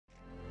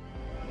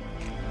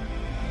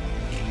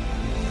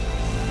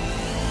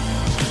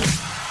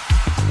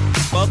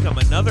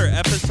welcome another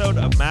episode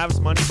of Mavs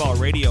Moneyball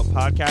Radio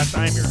Podcast.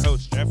 I am your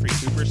host, Jeffrey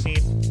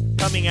Cooperstein,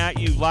 coming at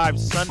you live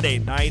Sunday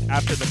night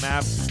after the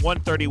Mavs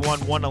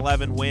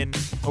 131-111 win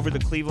over the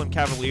Cleveland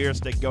Cavaliers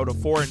to go to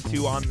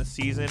 4-2 on the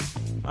season.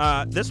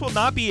 This will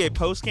not be a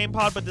post-game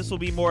pod, but this will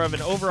be more of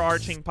an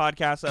overarching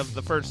podcast of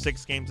the first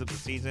 6 games of the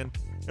season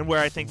and where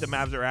I think the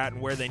Mavs are at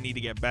and where they need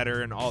to get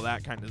better and all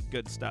that kind of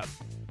good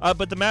stuff.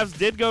 But the Mavs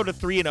did go to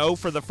 3-0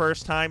 for the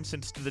first time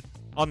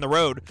on the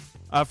road.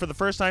 For the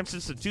first time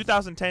since the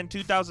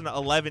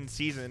 2010-2011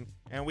 season,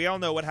 and we all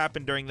know what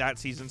happened during that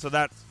season, so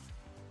that's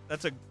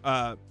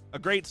a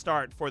great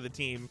start for the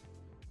team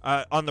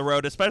on the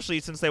road, especially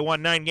since they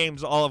won 9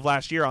 games all of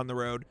last year on the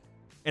road,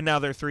 and now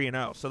they're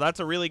 3-0. So that's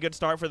a really good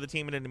start for the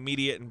team and an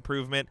immediate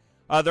improvement.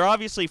 They're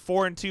obviously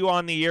 4-2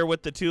 on the year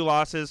with the 2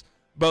 losses,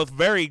 both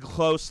very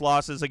close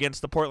losses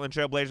against the Portland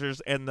Trail Blazers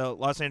and the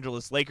Los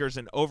Angeles Lakers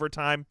in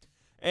overtime,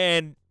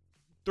 and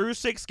through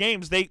 6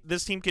 games,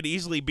 this team could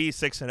easily be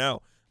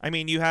 6-0. I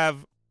mean, you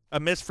have a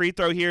missed free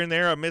throw here and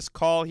there, a missed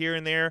call here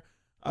and there,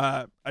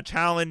 a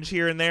challenge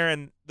here and there,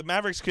 and the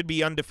Mavericks could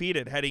be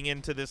undefeated heading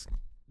into this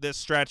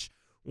stretch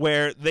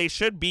where they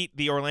should beat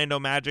the Orlando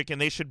Magic and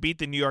they should beat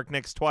the New York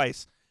Knicks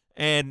twice.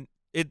 And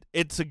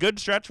it's a good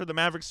stretch for the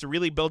Mavericks to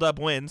really build up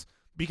wins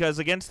because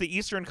against the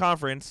Eastern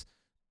Conference,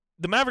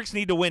 the Mavericks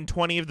need to win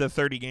 20 of the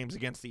 30 games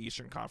against the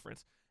Eastern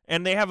Conference.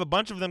 And they have a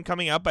bunch of them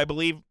coming up, I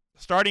believe,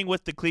 starting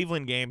with the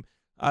Cleveland game.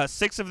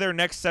 6 of their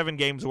next 7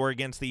 games were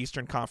against the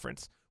Eastern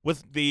Conference,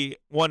 with the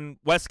one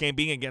West game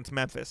being against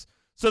Memphis.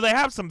 So they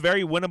have some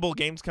very winnable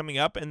games coming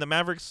up, and the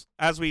Mavericks,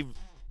 as we've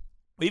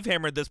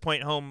hammered this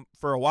point home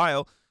for a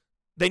while,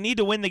 they need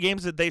to win the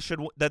games that they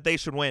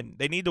should win.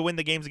 They need to win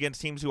the games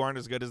against teams who aren't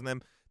as good as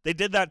them. They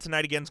did that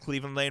tonight against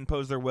Cleveland. They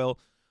imposed their will.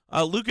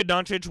 Luka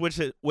Doncic,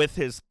 with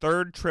his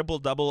 3rd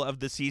triple-double of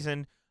the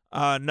season,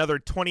 another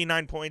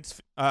 29 points,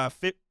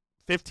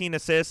 15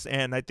 assists,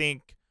 and I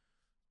think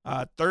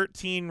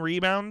 13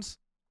 rebounds.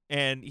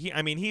 And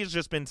he's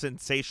just been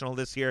sensational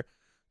this year.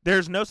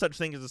 There's no such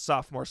thing as a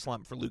sophomore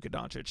slump for Luka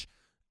Doncic.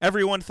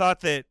 Everyone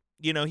thought that,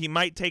 he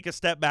might take a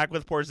step back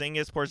with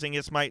Porzingis.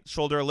 Porzingis might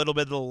shoulder a little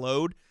bit of the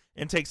load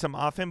and take some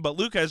off him, but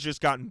Luka has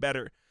just gotten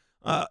better.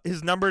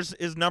 His numbers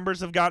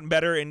have gotten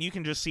better, and you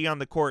can just see on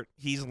the court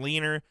he's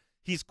leaner,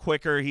 he's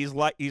quicker, he's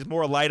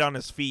more light on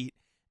his feet,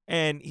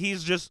 and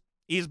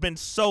he's been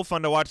so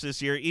fun to watch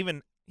this year.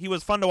 Even he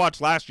was fun to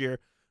watch last year.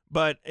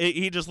 But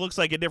he just looks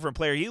like a different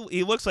player.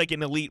 He looks like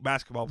an elite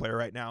basketball player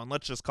right now, and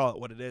let's just call it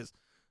what it is.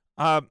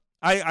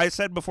 I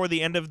said before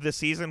the end of the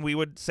season we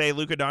would say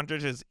Luka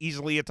Doncic is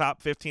easily a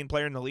top 15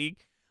 player in the league.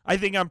 I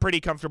think I'm pretty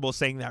comfortable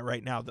saying that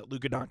right now, that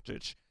Luka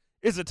Doncic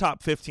is a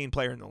top 15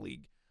 player in the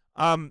league.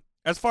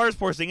 As far as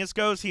Porzingis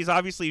goes, he's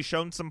obviously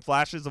shown some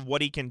flashes of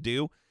what he can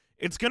do.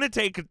 It's gonna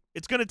take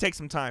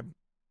some time.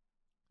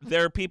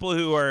 There are people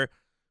who are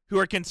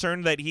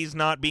concerned that he's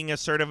not being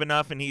assertive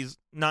enough and he's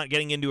not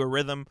getting into a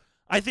rhythm.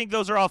 I think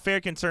those are all fair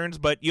concerns,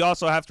 but you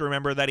also have to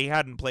remember that he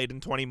hadn't played in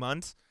 20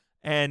 months,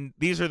 and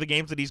these are the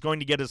games that he's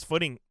going to get his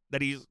footing,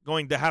 that he's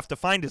going to have to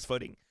find his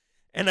footing.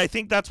 And I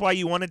think that's why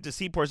you wanted to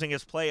see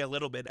Porzingis play a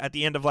little bit at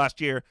the end of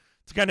last year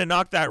to kind of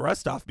knock that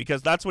rust off,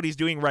 because that's what he's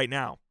doing right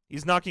now.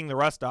 He's knocking the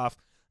rust off,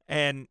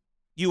 and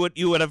you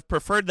would have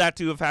preferred that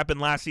to have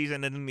happened last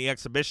season and in the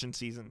exhibition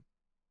season.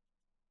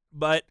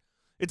 But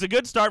it's a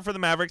good start for the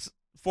Mavericks.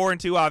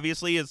 4-2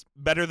 obviously is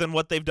better than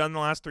what they've done the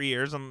last 3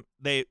 years, and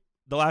the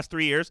last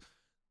 3 years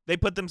they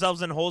put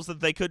themselves in holes that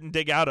they couldn't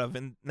dig out of,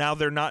 and now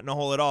they're not in a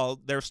hole at all.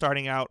 They're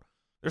starting out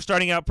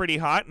pretty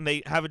hot, and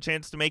they have a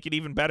chance to make it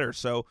even better.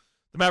 So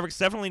the Mavericks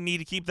definitely need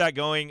to keep that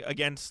going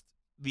against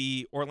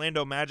the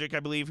Orlando Magic, I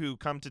believe, who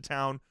come to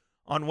town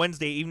on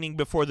Wednesday evening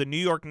before the New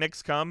York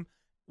Knicks come,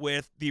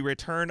 with the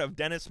return of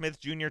Dennis Smith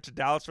Jr. to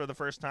Dallas for the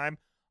first time.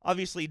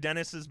 Obviously,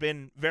 Dennis has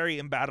been very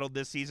embattled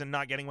this season,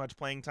 not getting much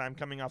playing time,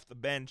 coming off the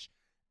bench,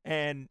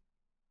 and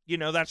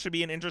that should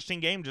be an interesting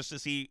game just to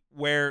see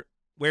where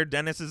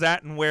Dennis is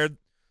at and where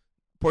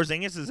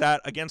Porzingis is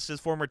at against his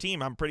former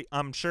team.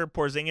 I'm sure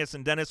Porzingis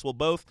and Dennis will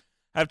both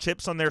have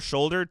chips on their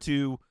shoulder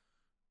to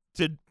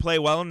play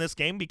well in this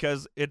game,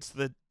 because it's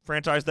the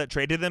franchise that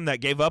traded them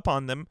that gave up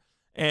on them.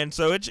 And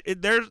so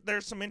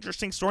there's some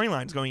interesting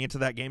storylines going into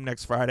that game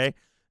next Friday,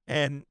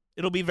 and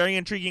it'll be very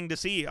intriguing to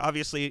see.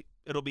 Obviously,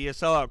 it'll be a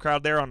sellout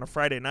crowd there on a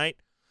Friday night.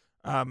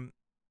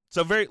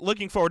 So very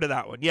looking forward to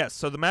that one. Yes,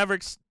 so the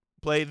Mavericks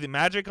play the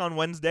Magic on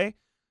Wednesday,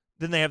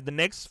 then they have the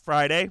Knicks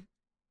Friday,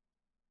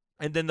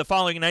 and then the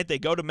following night, they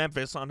go to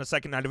Memphis on the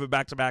second night of a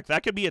back-to-back.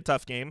 That could be a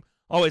tough game.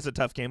 Always a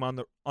tough game on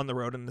the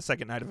road in the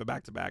second night of a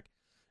back-to-back.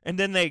 And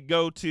then they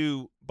go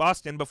to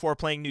Boston before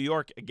playing New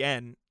York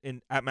again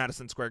at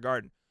Madison Square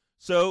Garden.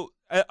 So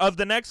of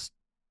the next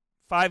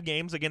 5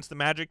 games against the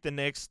Magic, the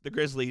Knicks, the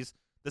Grizzlies,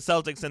 the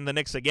Celtics, and the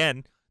Knicks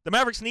again, the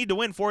Mavericks need to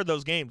win 4 of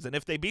those games. And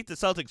if they beat the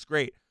Celtics,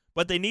 great.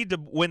 But they need to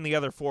win the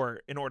other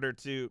 4 in order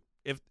to,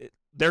 if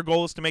their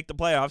goal is to make the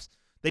playoffs,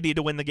 they need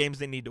to win the games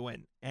they need to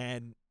win.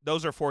 And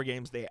those are 4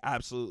 games they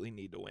absolutely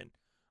need to win.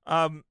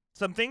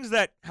 Some things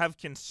that have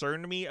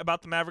concerned me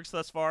about the Mavericks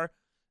thus far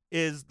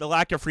is the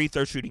lack of free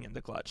throw shooting in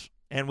the clutch.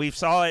 And we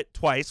saw it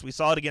twice. We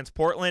saw it against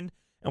Portland,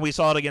 and we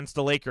saw it against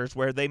the Lakers,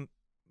 where they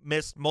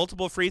missed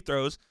multiple free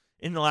throws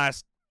in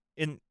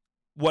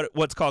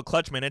what's called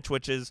clutch minutes,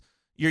 which is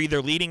you're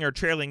either leading or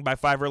trailing by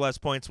 5 or less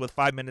points with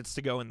 5 minutes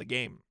to go in the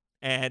game.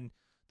 And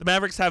the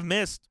Mavericks have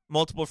missed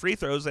multiple free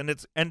throws, and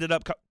it's ended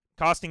up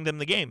costing them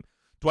the game.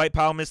 Dwight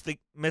Powell missed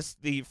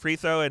the free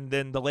throw, and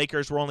then the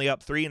Lakers were only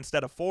up 3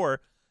 instead of 4,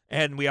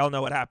 and we all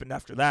know what happened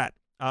after that.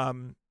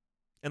 And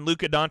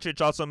Luka Doncic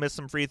also missed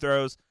some free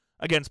throws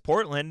against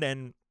Portland,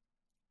 and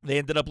they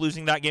ended up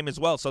losing that game as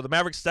well. So the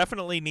Mavericks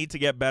definitely need to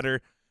get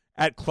better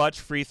at clutch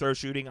free throw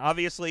shooting.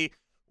 Obviously,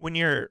 when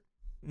you're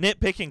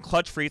nitpicking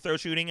clutch free throw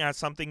shooting as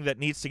something that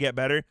needs to get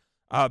better,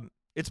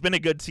 it's been a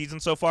good season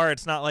so far.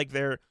 It's not like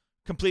they're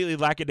completely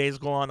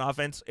lackadaisical on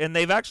offense, and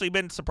they've actually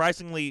been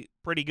surprisingly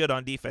pretty good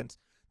on defense.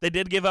 They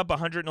did give up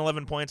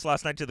 111 points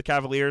last night to the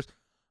Cavaliers,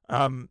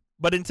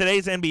 but in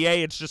today's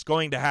NBA, it's just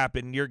going to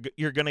happen.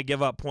 You're going to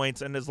give up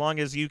points, and as long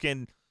as you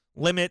can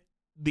limit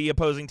the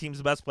opposing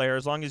team's best player,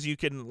 as long as you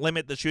can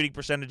limit the shooting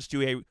percentage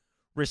to a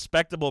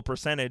respectable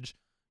percentage,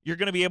 you're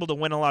going to be able to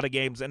win a lot of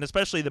games, and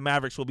especially the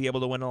Mavericks will be able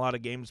to win a lot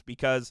of games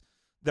because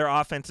their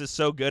offense is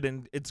so good,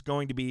 and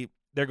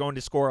they're going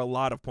to score a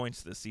lot of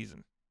points this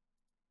season.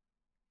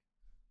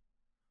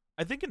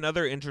 I think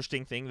another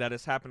interesting thing that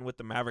has happened with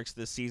the Mavericks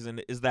this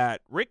season is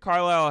that Rick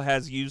Carlisle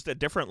has used a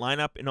different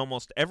lineup in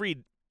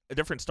a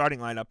different starting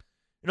lineup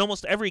in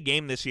almost every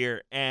game this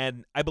year,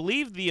 and I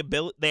believe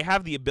they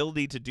have the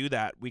ability to do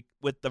that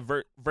with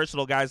the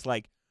versatile guys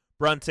like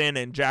Brunson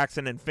and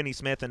Jackson and Finney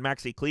Smith and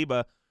Maxi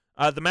Kleber.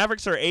 The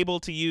Mavericks are able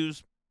to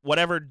use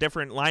whatever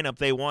different lineup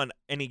they want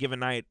any given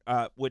night,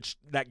 which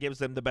that gives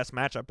them the best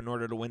matchup in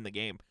order to win the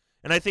game.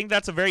 And I think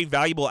that's a very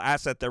valuable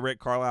asset that Rick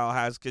Carlisle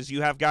has because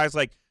you have guys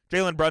like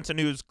Jalen Brunson,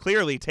 who's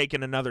clearly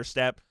taken another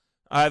step.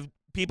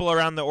 People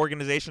around the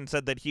organization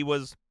said that he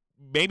was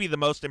maybe the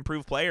most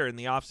improved player in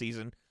the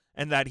offseason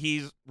and that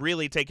he's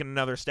really taken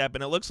another step.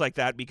 And it looks like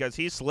that because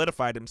he's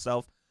solidified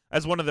himself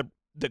as one of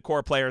the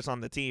core players on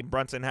the team.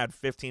 Brunson had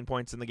 15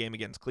 points in the game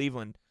against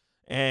Cleveland.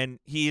 And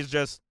he's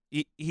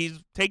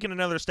taken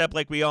another step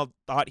like we all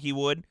thought he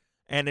would.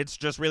 And it's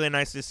just really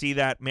nice to see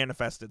that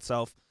manifest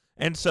itself.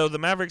 And so the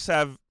Mavericks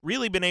have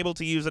really been able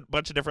to use a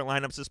bunch of different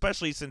lineups,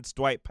 especially since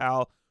Dwight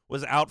Powell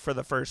was out for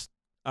the first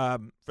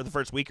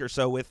week or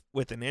so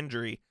with an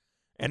injury.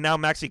 And now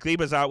Maxi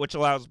Kleber's out, which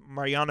allows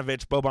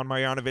Boban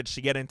Marjanovic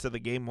to get into the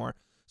game more.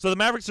 So the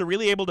Mavericks are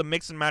really able to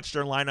mix and match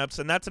their lineups,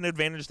 and that's an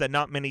advantage that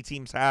not many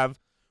teams have,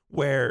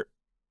 where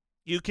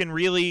you can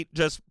really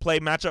just play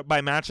matchup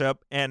by matchup,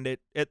 and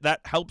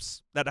that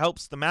helps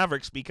the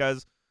Mavericks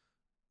because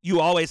you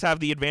always have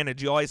the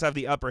advantage. You always have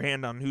the upper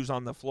hand on who's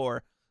on the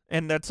floor.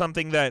 And that's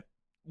something that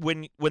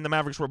when the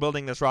Mavericks were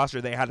building this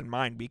roster, they had in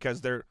mind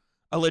because they're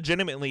a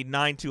legitimately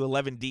 9 to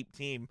 11 deep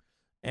team.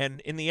 And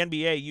in the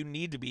NBA, you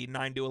need to be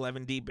 9 to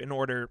 11 deep in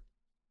order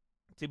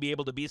to be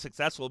able to be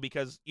successful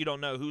because you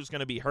don't know who's going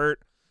to be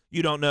hurt.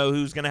 You don't know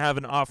who's going to have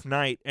an off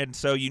night. And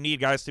so you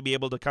need guys to be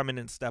able to come in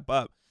and step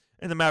up.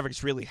 And the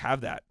Mavericks really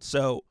have that.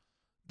 So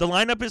the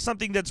lineup is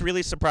something that's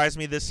really surprised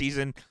me this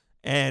season.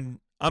 And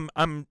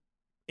I'm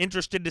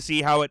interested to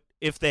see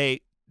if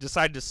they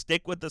decide to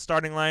stick with the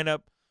starting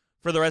lineup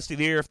for the rest of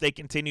the year, if they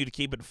continue to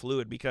keep it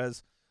fluid,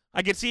 because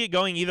I could see it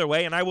going either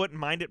way, and I wouldn't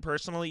mind it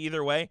personally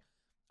either way.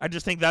 I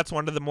just think that's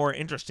one of the more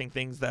interesting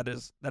things that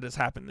has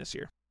happened this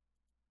year.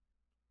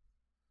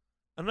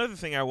 Another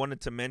thing I wanted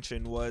to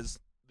mention was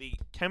the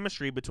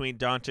chemistry between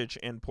Doncic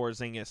and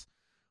Porzingis.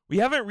 We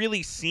haven't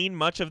really seen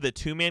much of the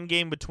two-man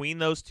game between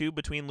those two,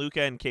 between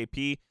Luka and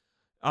KP.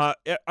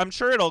 I'm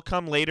sure it'll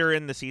come later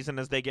in the season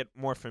as they get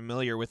more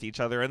familiar with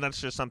each other, and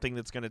that's just something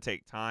that's going to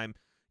take time.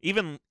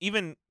 Even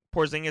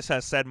Porzingis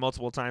has said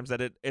multiple times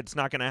that it's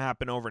not going to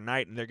happen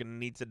overnight, and they're going to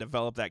need to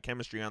develop that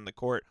chemistry on the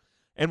court.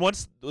 And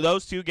once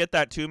those two get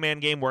that two-man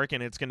game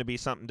working, it's going to be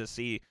something to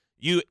see.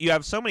 You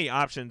have so many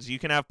options. You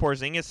can have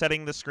Porzingis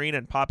setting the screen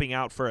and popping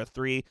out for a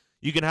three.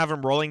 You can have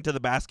him rolling to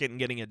the basket and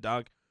getting a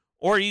dunk.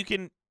 Or you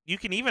can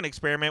even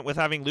experiment with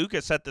having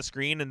Luka set the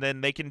screen, and then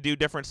they can do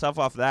different stuff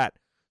off that.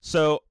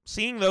 So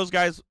seeing those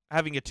guys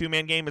having a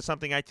two-man game is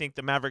something I think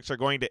the Mavericks are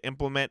going to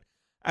implement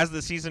as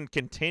the season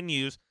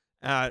continues.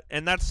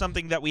 And that's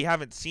something that we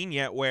haven't seen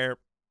yet, where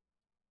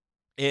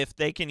if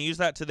they can use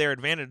that to their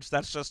advantage,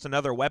 that's just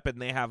another weapon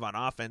they have on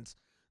offense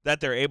that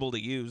they're able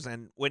to use.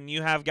 And when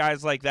you have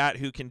guys like that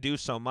who can do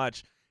so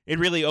much, it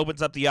really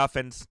opens up the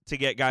offense to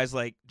get guys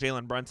like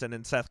Jalen Brunson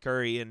and Seth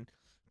Curry and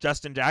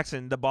Justin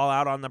Jackson to ball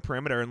out on the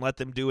perimeter and let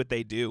them do what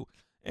they do.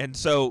 And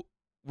so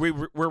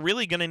we're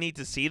really going to need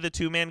to see the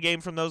two-man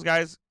game from those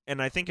guys,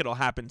 and I think it'll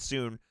happen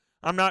soon.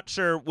 I'm not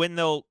sure when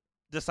they'll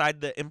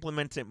decide to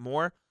implement it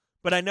more,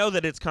 but I know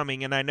that it's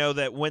coming, and I know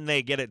that when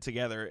they get it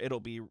together, it'll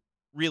be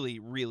really,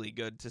 really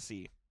good to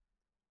see.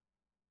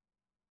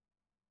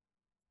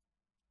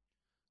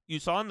 You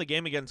saw in the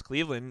game against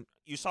Cleveland,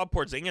 you saw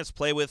Porzingis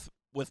play with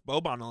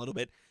Boban a little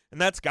bit, and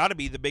that's got to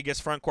be the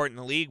biggest front court in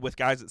the league with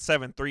guys at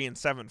 7'3" and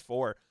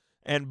 7'4".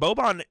 And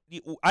Boban,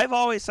 I've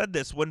always said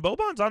this, when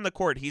Boban's on the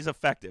court, he's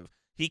effective.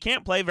 He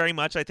can't play very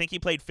much. I think he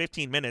played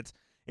 15 minutes,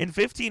 In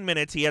 15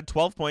 minutes, he had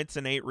 12 points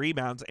and 8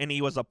 rebounds, and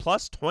he was a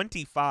plus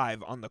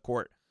 25 on the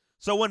court.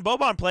 So when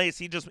Boban plays,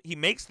 he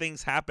makes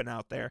things happen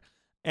out there.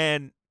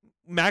 And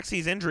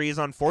Maxi's injury is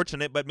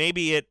unfortunate, but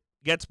maybe it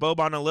gets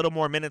Boban a little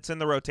more minutes in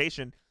the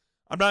rotation.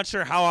 I'm not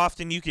sure how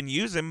often you can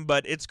use him,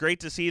 but it's great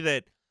to see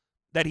that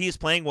he's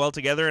playing well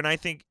together. And I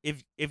think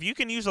if you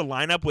can use a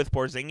lineup with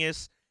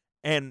Porzingis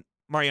and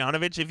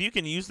Marjanovic, if you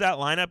can use that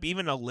lineup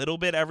even a little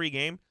bit every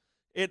game,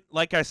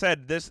 like I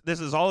said, this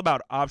is all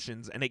about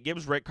options, and it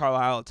gives Rick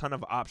Carlisle a ton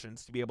of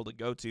options to be able to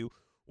go to,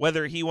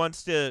 whether he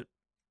wants to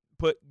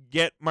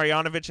get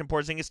Marjanovic and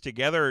Porzingis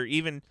together, or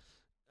even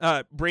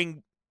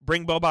bring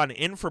Boban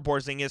in for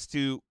Porzingis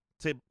to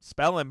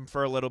spell him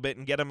for a little bit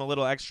and get him a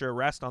little extra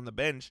rest on the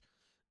bench.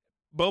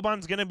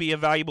 Boban's going to be a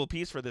valuable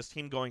piece for this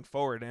team going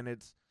forward, and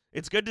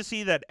it's good to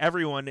see that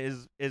everyone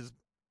is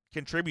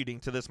contributing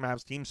to this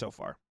Mavs team so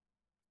far.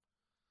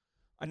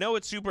 I know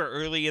it's super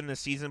early in the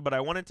season, but I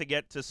wanted to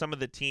get to some of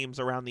the teams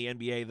around the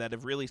NBA that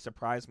have really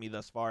surprised me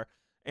thus far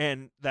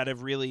and that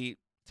have really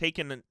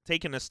taken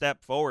a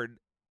step forward.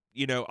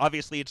 You know,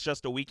 obviously it's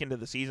just a week into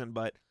the season,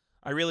 but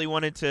I really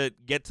wanted to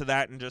get to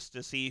that and just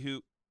to see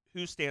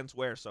who stands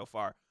where so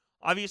far.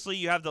 Obviously,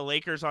 you have the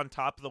Lakers on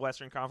top of the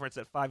Western Conference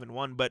at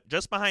 5-1, but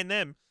just behind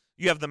them,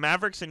 you have the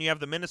Mavericks and you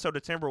have the Minnesota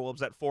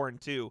Timberwolves at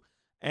 4-2.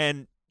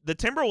 And the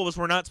Timberwolves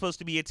were not supposed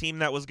to be a team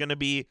that was going to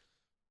be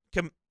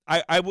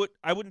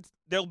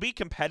they'll be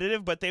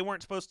competitive, but they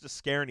weren't supposed to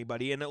scare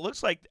anybody. And it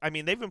looks like, I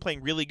mean, they've been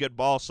playing really good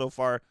ball so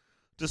far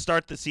to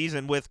start the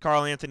season with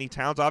Karl-Anthony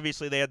Towns.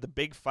 Obviously, they had the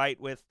big fight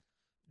with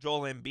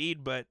Joel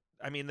Embiid, but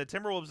I mean, the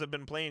Timberwolves have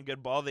been playing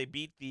good ball. They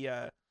beat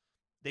the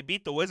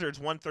Wizards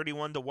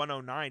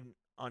 131-109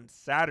 on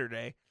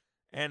Saturday.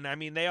 And I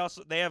mean, they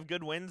have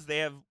good wins. They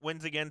have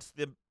wins against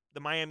the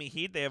Miami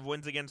Heat. They have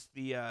wins against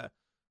the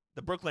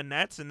Brooklyn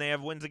Nets, and they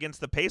have wins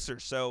against the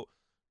Pacers. So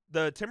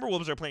the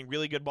Timberwolves are playing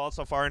really good ball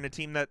so far, and a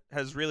team that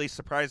has really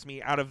surprised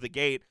me out of the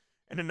gate.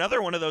 And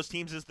another one of those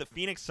teams is the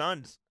Phoenix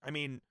Suns. I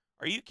mean,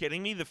 are you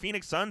kidding me? The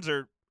Phoenix Suns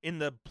are in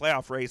the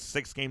playoff race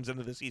 6 games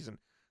into the season.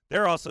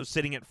 They're also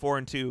sitting at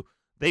 4-2.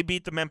 They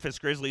beat the Memphis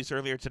Grizzlies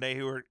earlier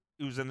today,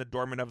 who's in the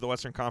dormant of the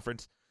Western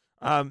Conference.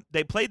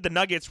 They played the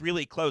Nuggets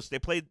really close.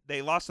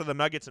 They lost to the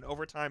Nuggets in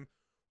overtime,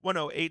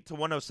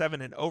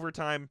 108-107 in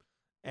overtime.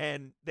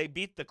 And they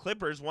beat the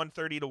Clippers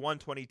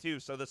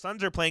 130-122. So the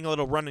Suns are playing a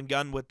little run and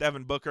gun with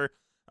Devin Booker.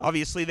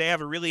 Obviously, they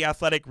have a really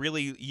athletic,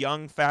 really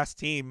young, fast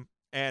team.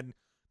 And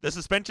the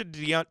suspension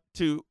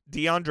to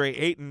DeAndre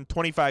Ayton,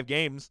 25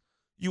 games,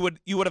 you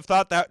would have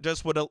thought that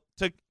just would have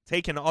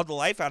taken all the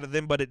life out of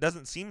them, but it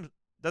doesn't seem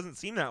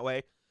that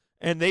way.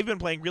 And they've been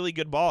playing really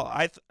good ball.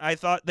 I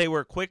thought they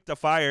were quick to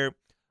fire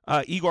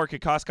Igor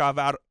Kokoskov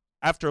out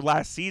after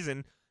last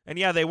season. And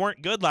yeah, they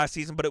weren't good last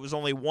season, but it was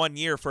only 1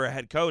 year for a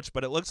head coach.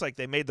 But it looks like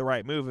they made the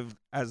right move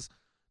as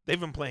they've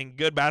been playing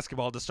good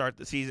basketball to start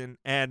the season.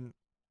 And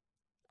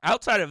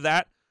outside of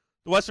that,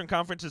 the Western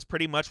Conference is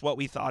pretty much what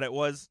we thought it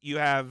was. You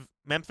have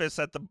Memphis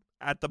at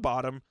the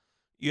bottom.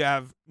 You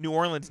have New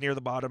Orleans near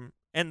the bottom.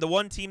 And the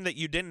one team that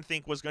you didn't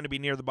think was going to be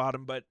near the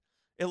bottom, but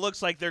it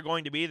looks like they're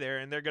going to be there,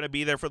 and they're going to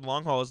be there for the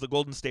long haul, is the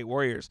Golden State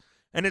Warriors.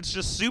 And it's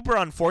just super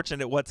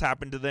unfortunate what's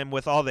happened to them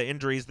with all the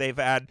injuries they've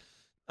had.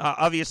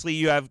 Obviously,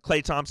 you have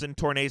Klay Thompson,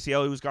 torn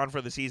ACL, who's gone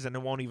for the season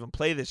and won't even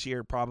play this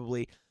year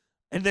probably.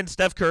 And then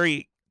Steph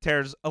Curry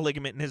tears a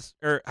ligament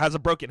has a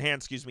broken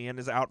hand, and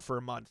is out for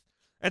a month.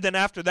 And then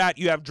after that,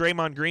 you have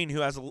Draymond Green,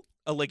 who has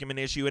a ligament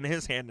issue in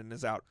his hand and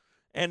is out.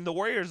 And the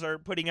Warriors are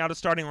putting out a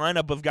starting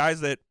lineup of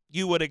guys that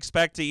you would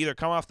expect to either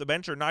come off the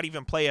bench or not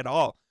even play at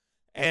all.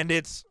 And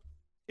it's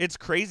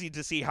crazy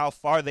to see how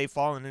far they've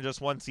fallen in just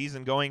one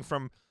season, going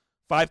from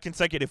 5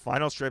 consecutive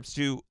final trips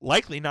to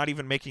likely not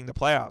even making the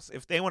playoffs.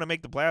 If they want to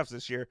make the playoffs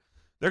this year,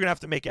 they're going to have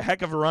to make a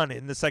heck of a run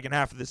in the second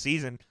half of the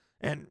season.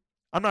 And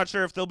I'm not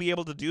sure if they'll be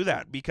able to do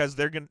that, because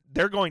they're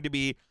going to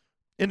be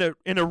in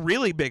a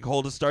really big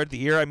hole to start the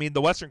year. I mean,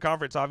 the Western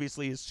Conference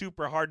obviously is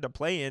super hard to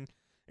play in.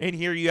 And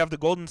here you have the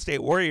Golden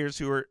State Warriors,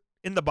 who are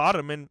in the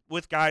bottom, and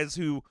with guys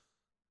who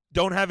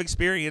don't have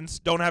experience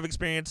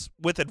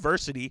with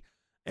adversity.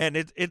 And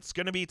it's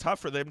going to be tough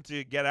for them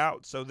to get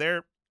out. So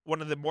they're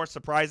one of the more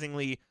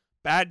surprisingly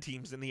bad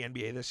teams in the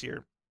NBA this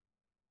year.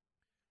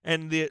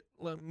 And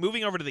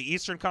moving over to the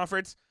Eastern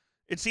Conference,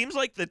 it seems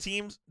like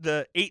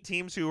the 8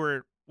 teams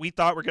we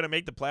thought were going to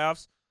make the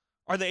playoffs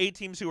are the 8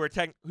 teams who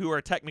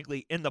are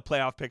technically in the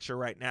playoff picture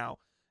right now.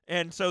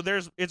 And so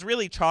it's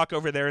really chalk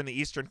over there in the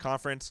Eastern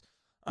Conference.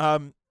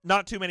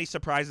 Not too many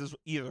surprises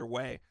either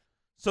way.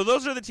 So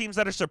those are the teams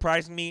that are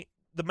surprising me.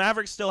 The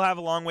Mavericks still have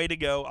a long way to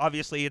go.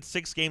 Obviously, it's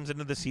 6 games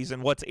into the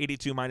season. What's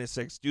 82 minus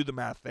 6? Do the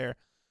math there.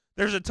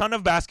 There's a ton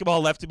of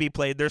basketball left to be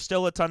played. There's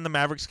still a ton the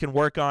Mavericks can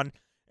work on.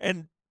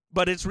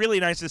 But it's really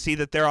nice to see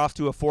that they're off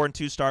to a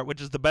 4-2 start,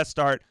 which is the best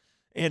start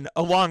in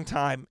a long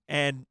time.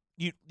 And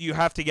you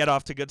have to get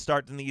off to a good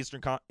start in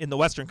the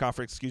Western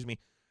Conference,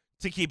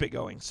 to keep it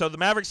going. So the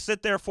Mavericks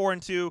sit there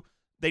 4-2.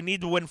 They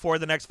need to win 4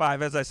 of the next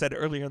 5, as I said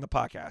earlier in the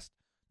podcast.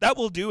 That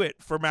will do it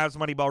for Mavs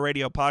Moneyball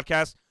Radio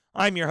podcast.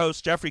 I'm your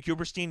host, Jeffrey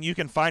Cooperstein. You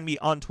can find me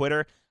on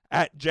Twitter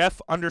at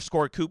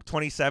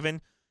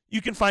Jeff_Coop27.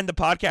 You can find the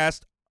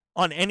podcast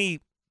on any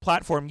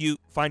platform you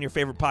find your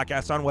favorite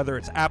podcast on, whether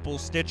it's Apple,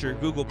 Stitcher,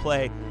 Google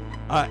Play,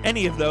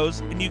 any of those.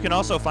 And you can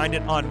also find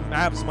it on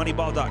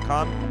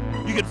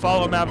MavsMoneyball.com. You can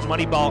follow Mavs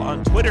Moneyball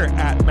on Twitter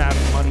at Mavs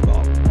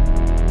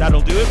Moneyball.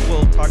 That'll do it.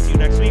 We'll talk to you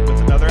next week with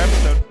another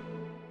episode.